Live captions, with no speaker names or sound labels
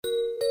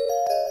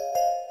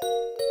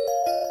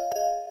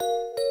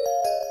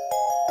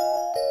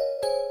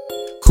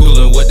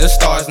the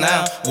stars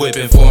now,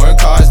 whipping foreign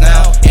cars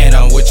now, and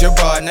I'm with your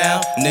broad now,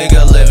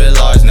 nigga living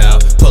large now.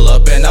 Pull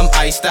up and I'm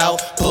iced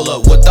out, pull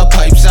up with the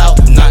pipes out,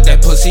 knock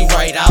that pussy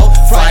right out,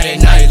 Friday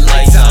night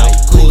lights out.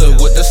 Coolin'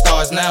 with the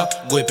stars now,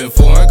 whipping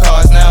foreign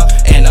cars now,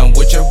 and I'm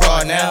with your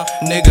broad now,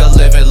 nigga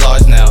living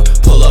large now.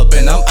 Pull up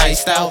and I'm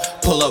iced out,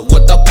 pull up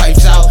with the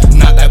pipes out,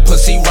 knock that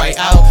pussy right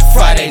out,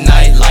 Friday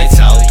night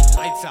lights out.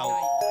 Lights out.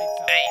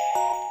 Hey,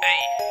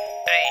 hey,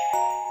 hey,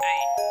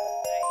 hey.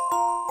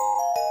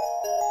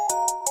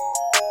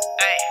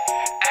 Hey,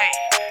 hey,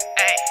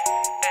 hey,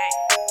 hey.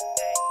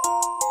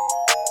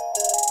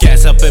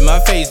 Gas up in my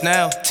face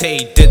now, Tay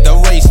did the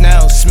race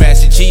now,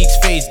 smashing cheeks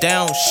face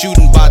down,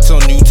 shooting bots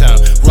on Newtown,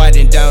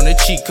 riding down to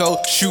Chico,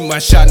 shoot my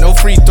shot, no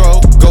free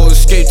throw, go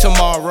escape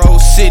tomorrow,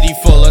 city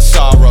full of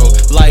sorrow,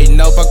 lighting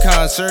up a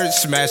concert,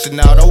 smashing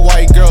out a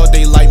white girl,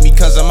 they like me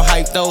cause I'm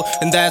hyped though,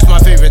 and that's my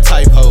favorite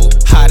type ho,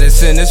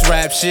 hottest in this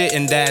rap shit,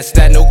 and that's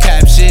that no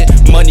cap shit,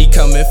 money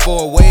coming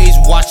 4 ways,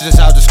 watch this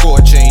how the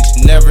score change,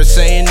 never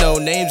saying no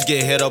names,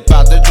 get hit up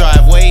out the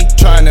driveway,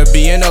 trying to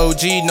be an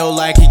OG, no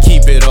lackey,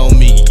 keep it on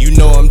me, you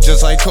know I'm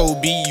just like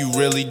Kobe, you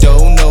really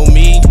don't know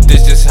me,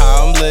 this just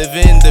how I'm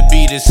living, the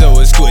beat is so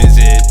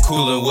exquisite,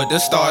 coolin' with the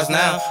stars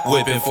now,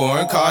 whipping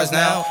foreign cars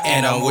now,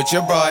 and I'm with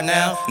your broad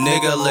now,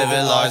 nigga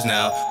living large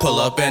now, pull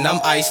up and I'm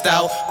iced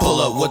out, pull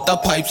up with the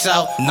pipes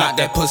out, knock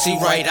that pussy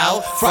right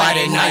out,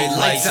 Friday night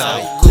lights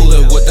out,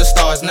 coolin' with the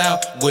stars now,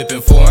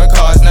 whipping foreign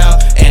cars now,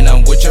 and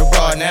I'm with your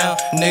broad now,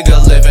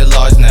 nigga living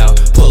large now,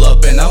 pull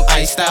up and I'm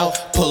iced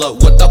out, pull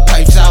up with the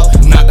pipes out,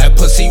 knock that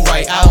pussy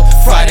right out,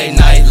 Friday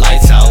night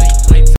lights out.